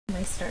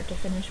my start to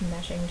finish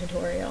meshing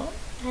tutorial.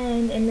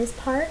 And in this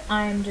part,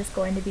 I'm just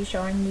going to be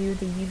showing you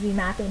the UV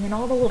mapping and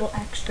all the little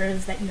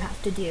extras that you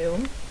have to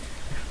do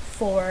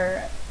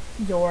for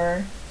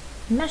your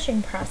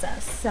meshing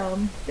process. So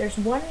there's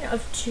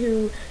there's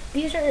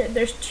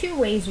two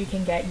ways you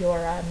can get your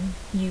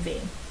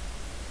UV.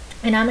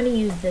 And I'm going to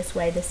use this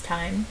way this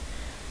time,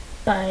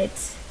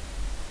 but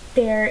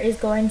there is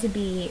going to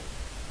be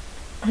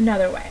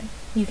another way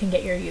you can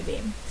get your UV.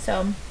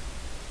 So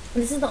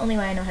this is the only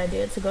way I know how to do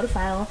it. So go to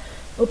File,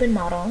 Open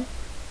Model,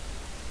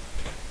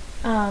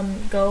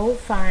 go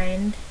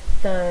find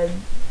the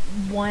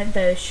mesh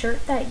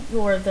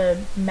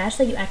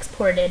that you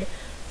exported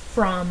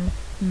from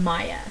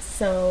Maya.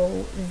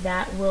 So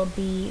that will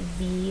be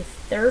the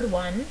third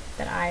one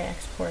that I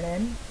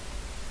exported.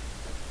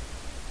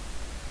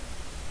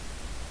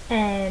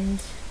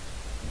 And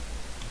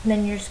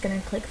then you're just going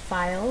to click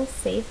File,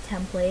 Save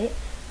Template,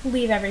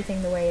 leave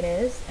everything the way it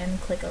is, and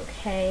click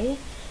OK,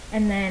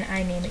 and then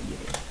I name it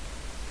UV.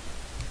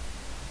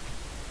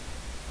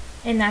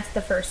 And that's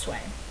the first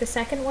way. The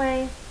second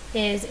way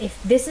is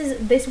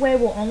this way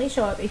will only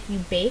show up if you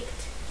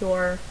baked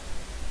your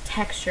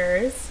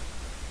textures.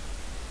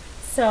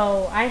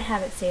 So I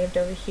have it saved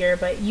over here,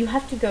 but you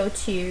have to go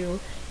to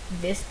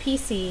this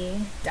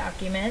PC,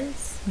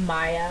 Documents,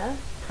 Maya,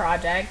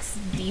 Projects,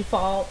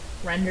 Default,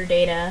 Render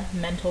Data,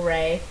 Mental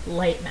Ray,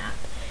 Light Map.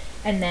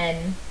 And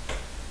then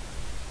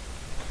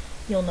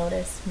you'll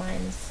notice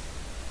mine's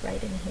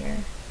right in here.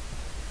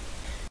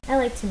 I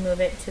like to move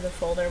it to the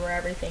folder where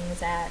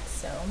everything's at,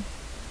 so.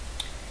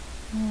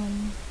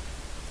 And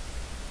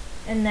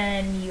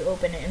then you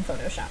open it in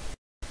Photoshop.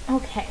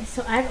 Okay,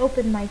 so I've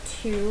opened my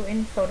two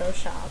in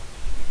Photoshop.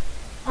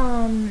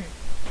 I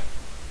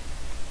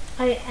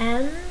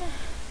am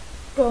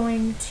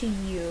going to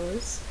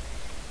use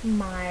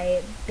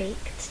my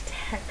baked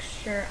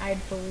texture, I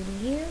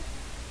believe.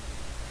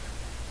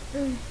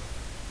 You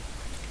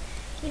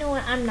know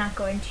what, I'm not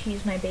going to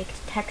use my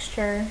baked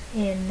texture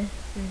in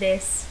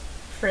this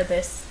for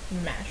this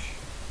mesh.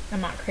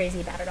 I'm not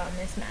crazy about it on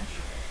this mesh.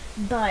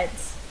 But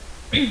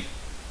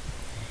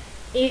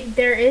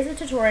there is a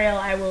tutorial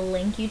I will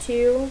link you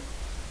to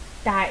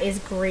that is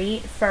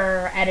great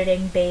for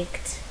editing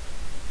baked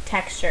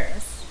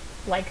textures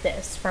like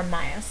this from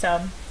Maya.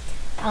 So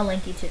I'll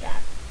link you to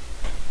that.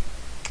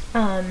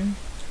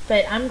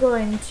 But I'm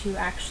going to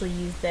actually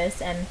use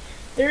this, and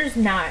there's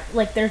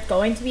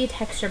going to be a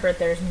texture, but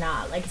there's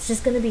not. Like, it's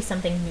just going to be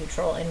something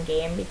neutral in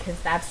game because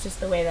that's just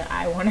the way that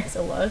I want it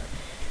to look.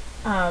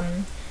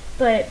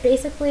 But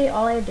basically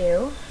all I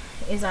do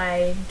is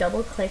I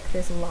double click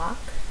this lock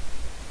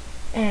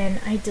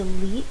and I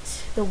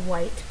delete the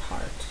white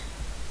part.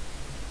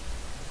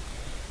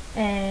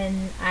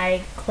 And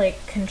I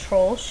click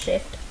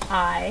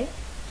Control-Shift-I.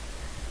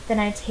 Then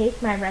I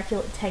take my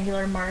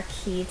rectangular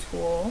marquee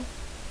tool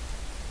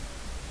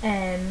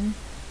and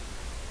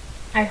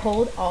I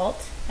hold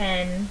Alt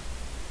and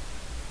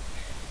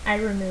I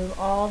remove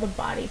all the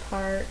body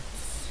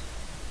parts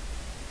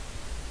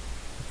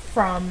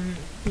from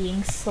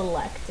being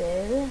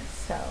selected.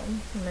 So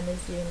I'm going to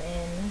zoom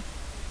in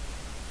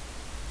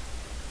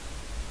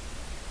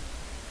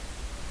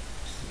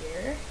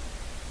here.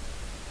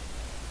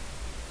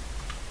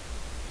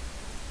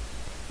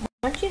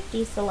 Once you've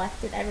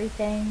deselected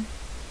everything,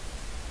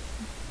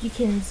 you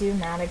can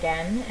zoom out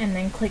again and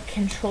then click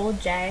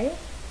Control-J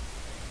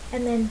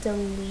and then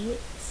delete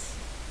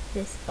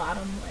this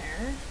bottom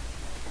layer.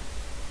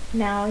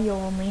 Now you'll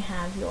only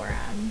have your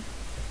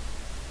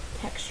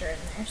texture in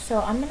there.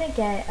 So I'm going to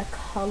get a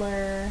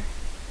color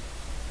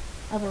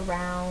of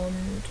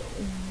around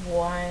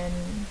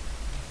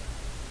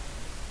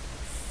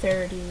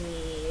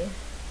 135.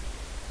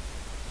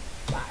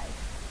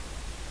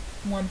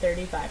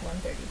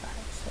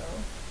 So,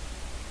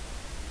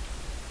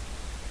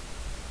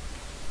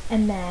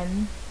 and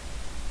then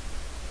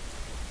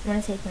I'm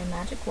going to take my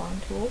magic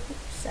wand tool.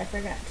 Oops, I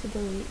forgot to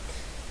delete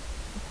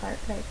the part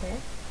right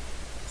there.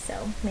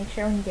 So make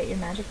sure when you get your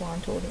magic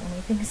wand tool, the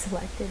only thing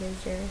selected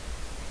is your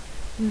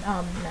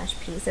mesh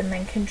piece, and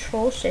then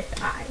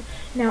Control-Shift-I.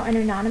 Now, an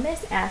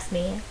anonymous asked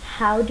me,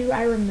 how do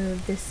I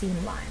remove the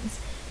seam lines?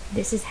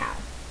 This is how.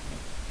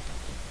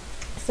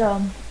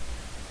 So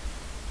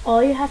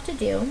all you have to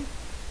do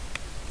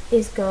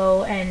is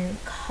go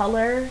and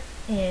color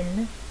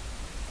in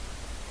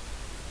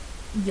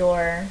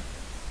your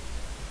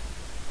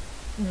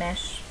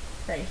mesh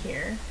right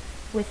here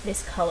with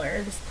this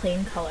color, this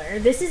plain color.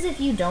 This is if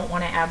you don't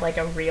want to add like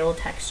a real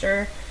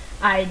texture.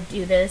 I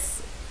do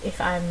this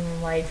if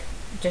I'm like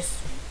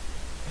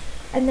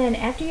and then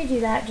after you do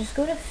that, just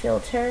go to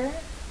Filter,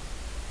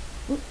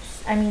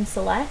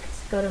 select,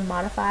 go to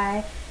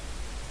Modify,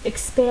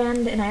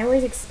 Expand, and I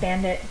always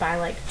expand it by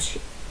like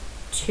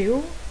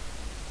 2,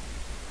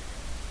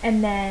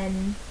 and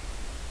then,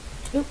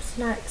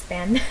 not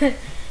expand,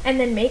 and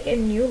then make a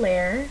new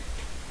layer.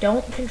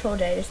 Don't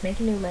Control-J, just make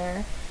a new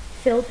layer.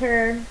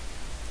 Filter,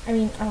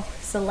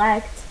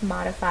 select,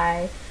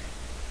 Modify,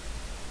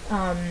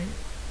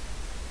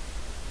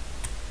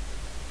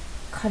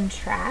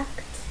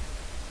 contract,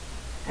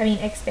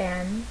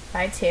 expand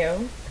by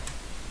 2.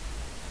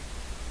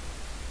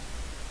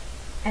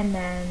 And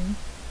then,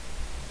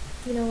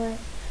 you know what?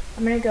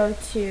 I'm gonna go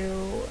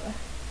to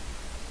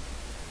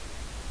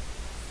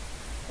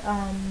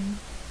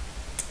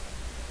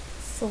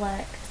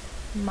select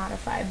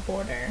modify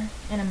border,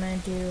 and I'm gonna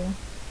do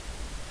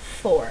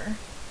 4.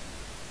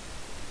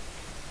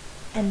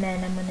 And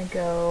then I'm gonna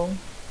go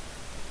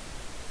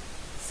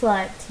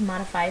select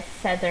modify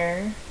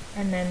feather,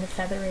 and then the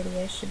feather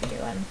radius should be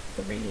on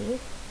 3.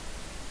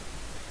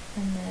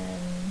 And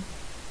then,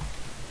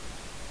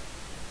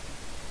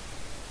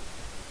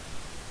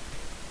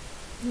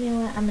 you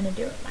know what, I'm gonna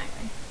do it my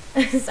way.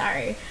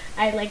 Sorry,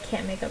 I like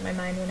can't make up my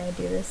mind when I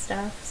do this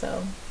stuff,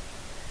 so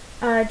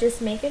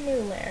just make a new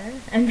layer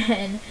and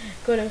then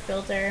go to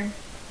filter,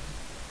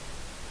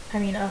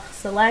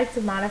 select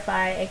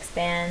modify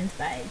expand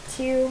by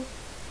 2,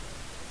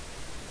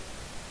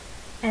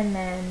 and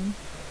then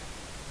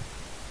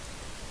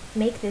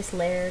make this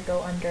layer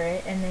go under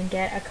it, and then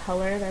get a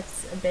color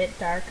that's a bit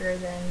darker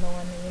than the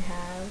one that you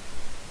have.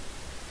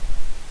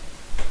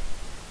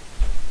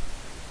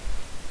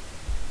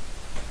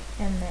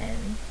 And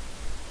then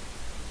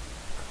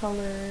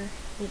color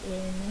it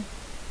in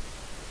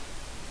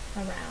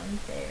around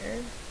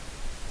there.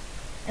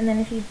 And then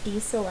if you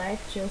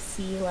deselect, you'll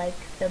see like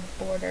the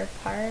border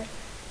part.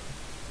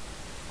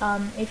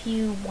 If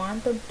you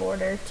want the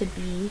border to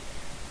be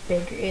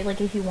bigger,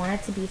 like if you want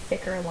it to be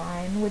thicker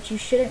line, which you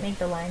shouldn't make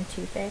the line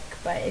too thick,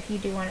 but if you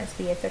do want it to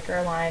be a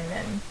thicker line,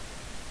 then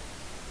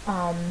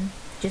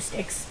just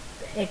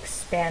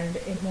expand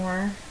it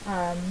more.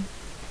 I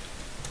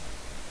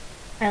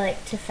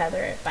like to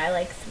feather it by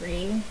like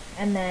 3,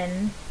 and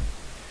then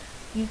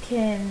you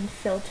can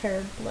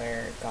filter,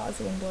 blur,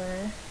 Gaussian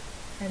blur,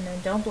 and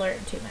then don't blur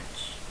it too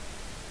much,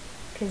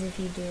 because if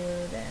you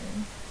do,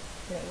 then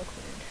it'll look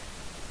weird.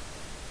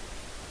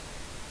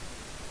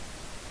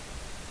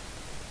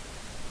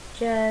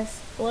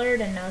 Just blur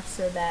it enough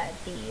so that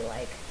the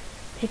like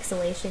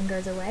pixelation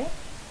goes away.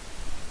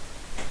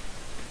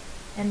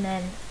 And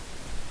then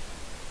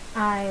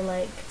I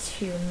like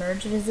to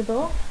merge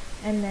visible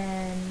and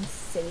then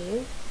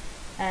save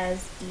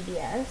as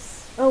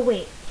DDS. Oh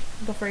wait,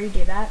 before you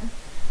do that,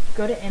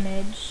 go to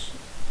image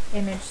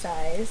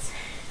size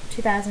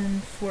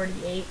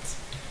 2048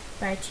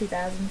 by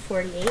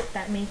 2048.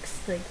 That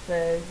makes like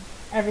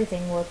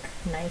everything look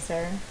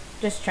nicer.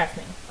 Just trust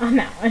me on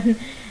that one.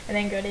 And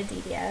then go to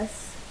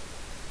DDS.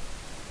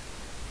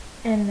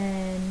 And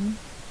then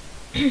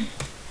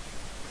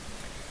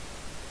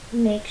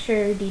make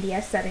sure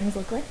DDS settings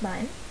look like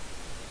mine.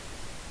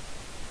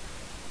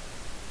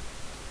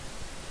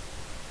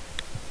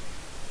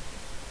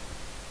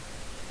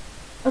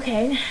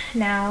 Okay,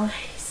 now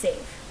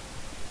save.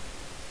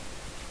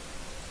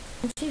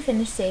 Once you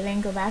finish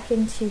saving, go back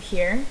into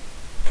here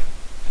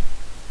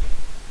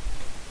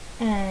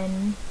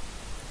and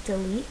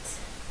delete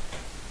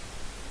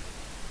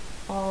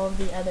all of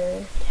the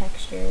other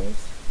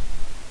textures,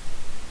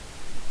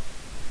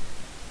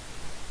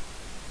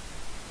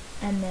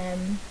 and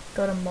then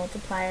go to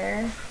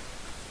multiplier,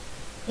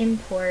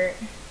 import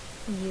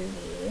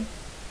UV,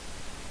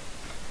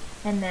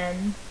 and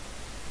then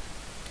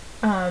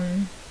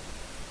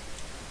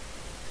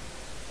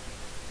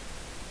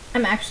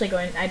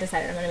I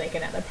decided I'm going to make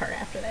another part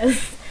after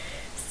this.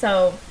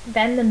 So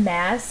then the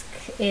mask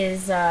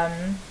is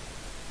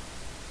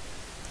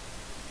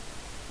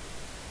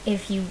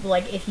if you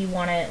want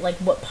to, like,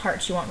 what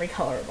parts you want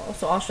recolorable.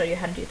 So I'll show you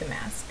how to do the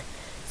mask.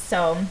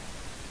 So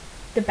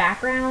the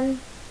background,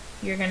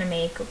 you're going to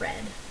make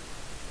red,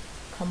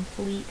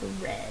 complete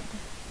red.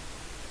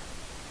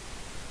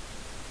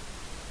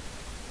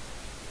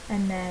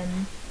 And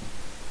then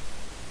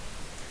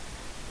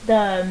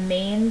the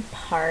main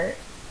part,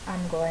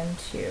 I'm going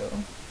to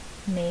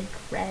make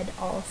red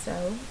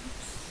also.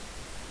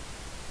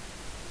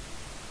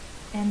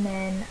 And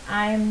then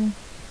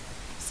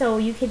so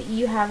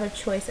you have a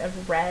choice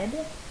of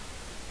red,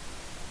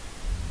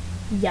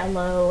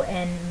 yellow,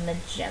 and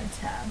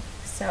magenta.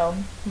 So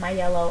my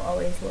yellow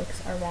always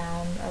looks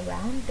around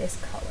this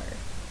color.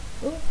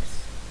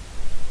 Oops.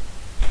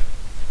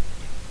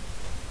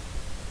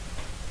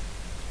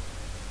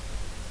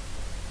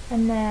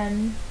 And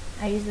then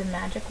I use the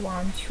magic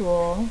wand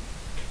tool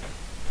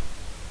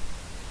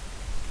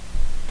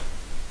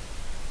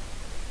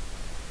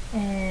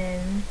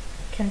and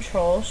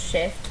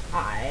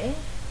Control-Shift-I,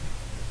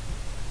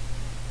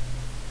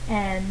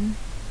 and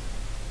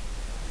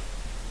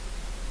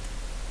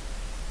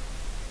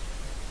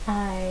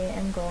I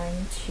am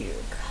going to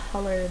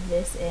color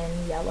this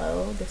in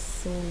yellow, the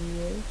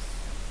sleeves,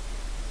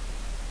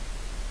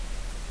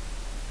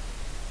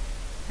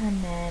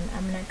 and then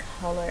I'm going to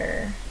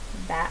color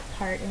that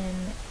part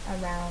in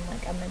around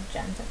like a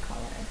magenta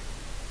color.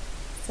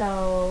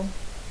 So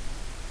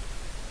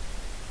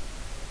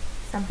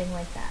something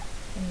like that.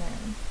 And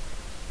then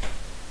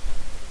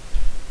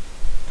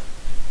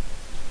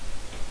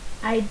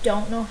I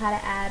don't know how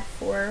to add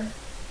 4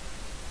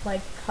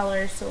 like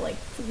colors, so like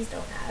please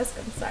don't ask.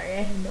 I'm sorry,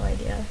 I have no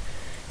idea.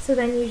 So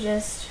then you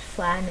just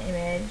flatten the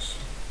image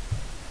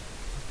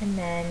and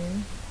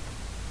then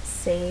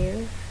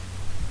save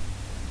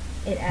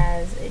it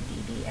as a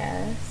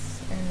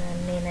DBS, and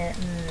then name it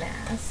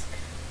mask.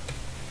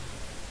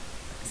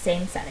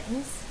 Same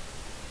settings.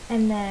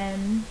 And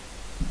then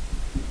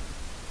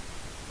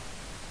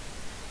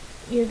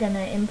you're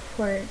gonna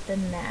import the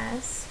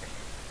mask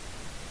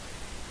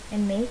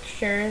and make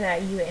sure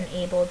that you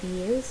enable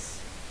these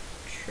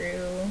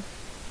true,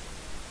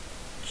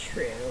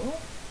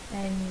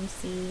 and you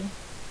see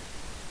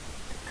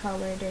the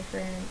color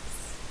difference.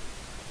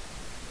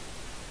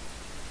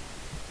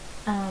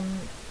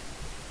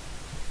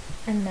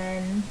 And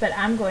then, but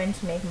I'm going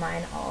to make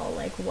mine all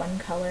like one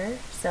color,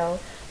 so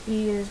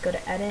you just go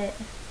to edit,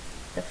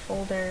 the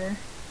folder,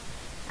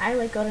 I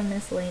like go to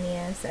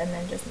miscellaneous and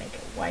then just make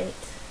it white.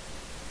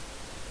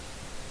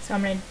 So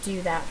I'm going to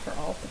do that for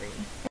all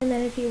three. And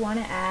then if you want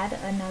to add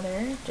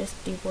another,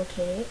 just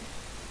duplicate.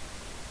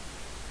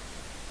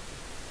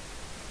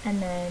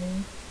 And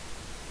then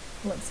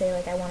let's say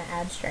like I want to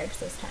add stripes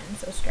this time.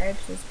 So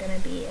stripes is going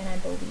to be, and I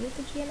believe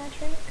the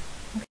geometric.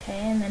 Okay,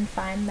 and then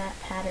find that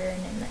pattern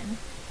and then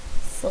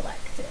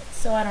select it.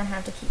 So I don't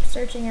have to keep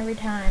searching every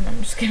time. I'm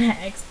just going to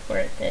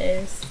export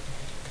this,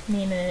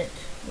 name it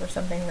or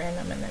something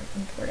random, and then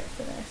import it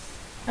for this.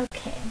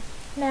 Okay,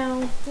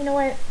 now, you know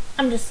what?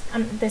 This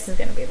is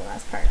going to be the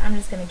last part. I'm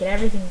just going to get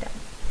everything done.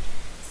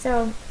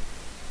 So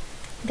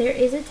there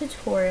is a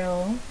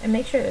tutorial, and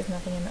make sure there's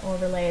nothing in the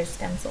overlay or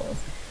stencils.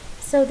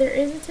 So there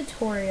is a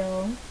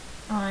tutorial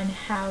on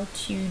how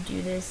to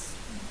do this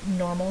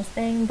normals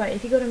thing, but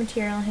if you go to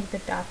material and hit the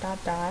dot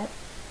dot dot,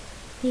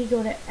 you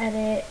go to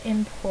edit,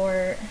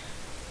 import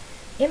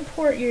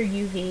your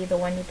UV, the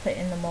one you put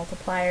in the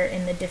multiplier,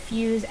 in the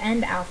diffuse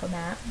and alpha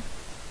map.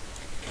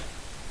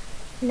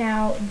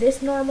 Now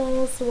this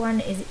normals one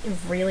is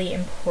really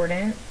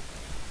important.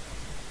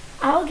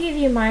 I'll give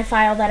you my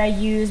file that I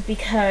use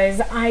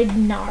because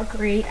I'm not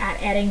great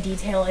at adding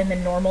detail in the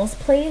normals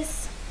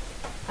place,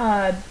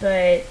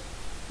 but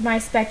my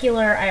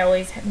specular I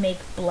always make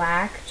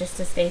black just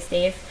to stay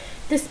safe.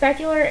 The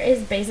specular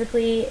is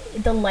basically,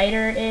 the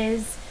lighter it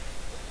is,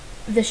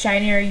 the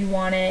shinier you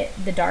want it,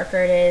 the darker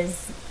it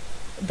is,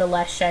 the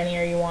less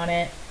shinier you want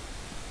it.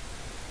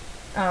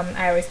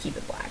 I always keep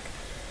it black.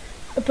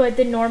 But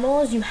the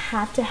normals, you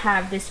have to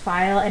have this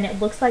file, and it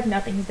looks like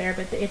nothing's there,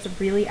 but it's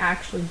really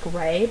actually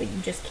gray, but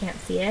you just can't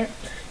see it.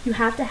 You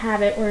have to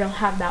have it or it'll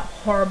have that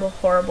horrible,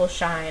 horrible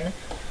shine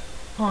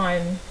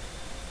on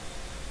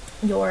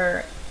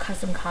your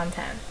custom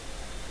content.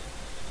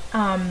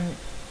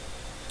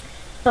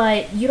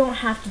 But you don't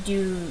have to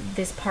do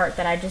this part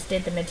that I just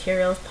did, the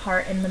materials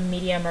part, in the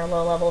medium or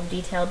low level of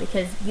detail,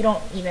 because you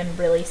don't even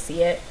really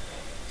see it.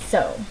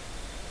 So,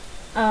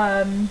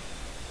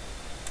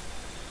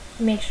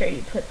 make sure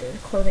you put the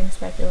clothing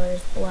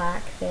speculars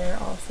black there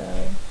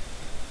also.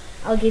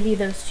 I'll give you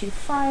those two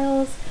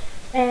files,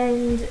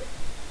 and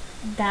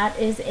that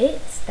is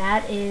it.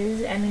 That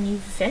is, I mean,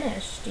 you've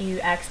finished. You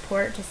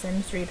export to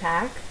Sims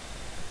Repack,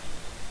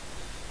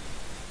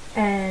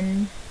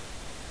 and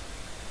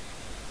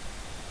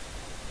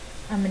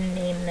I'm gonna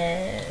name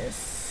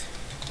this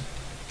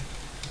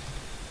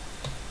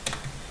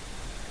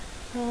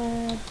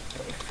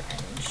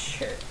boyfriend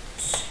shirt.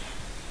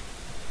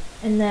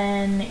 And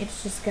then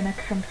it's just gonna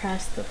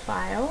compress the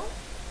file.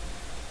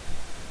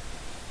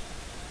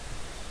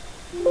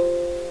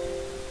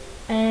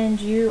 And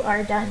you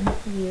are done.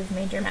 You've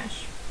made your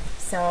mesh.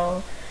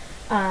 So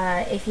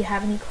if you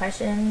have any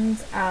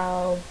questions,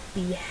 I'll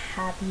be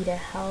happy to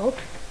help.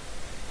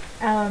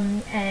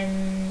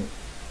 And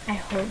I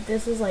hope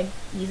this was like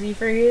easy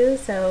for you,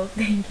 so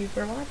thank you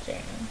for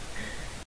watching.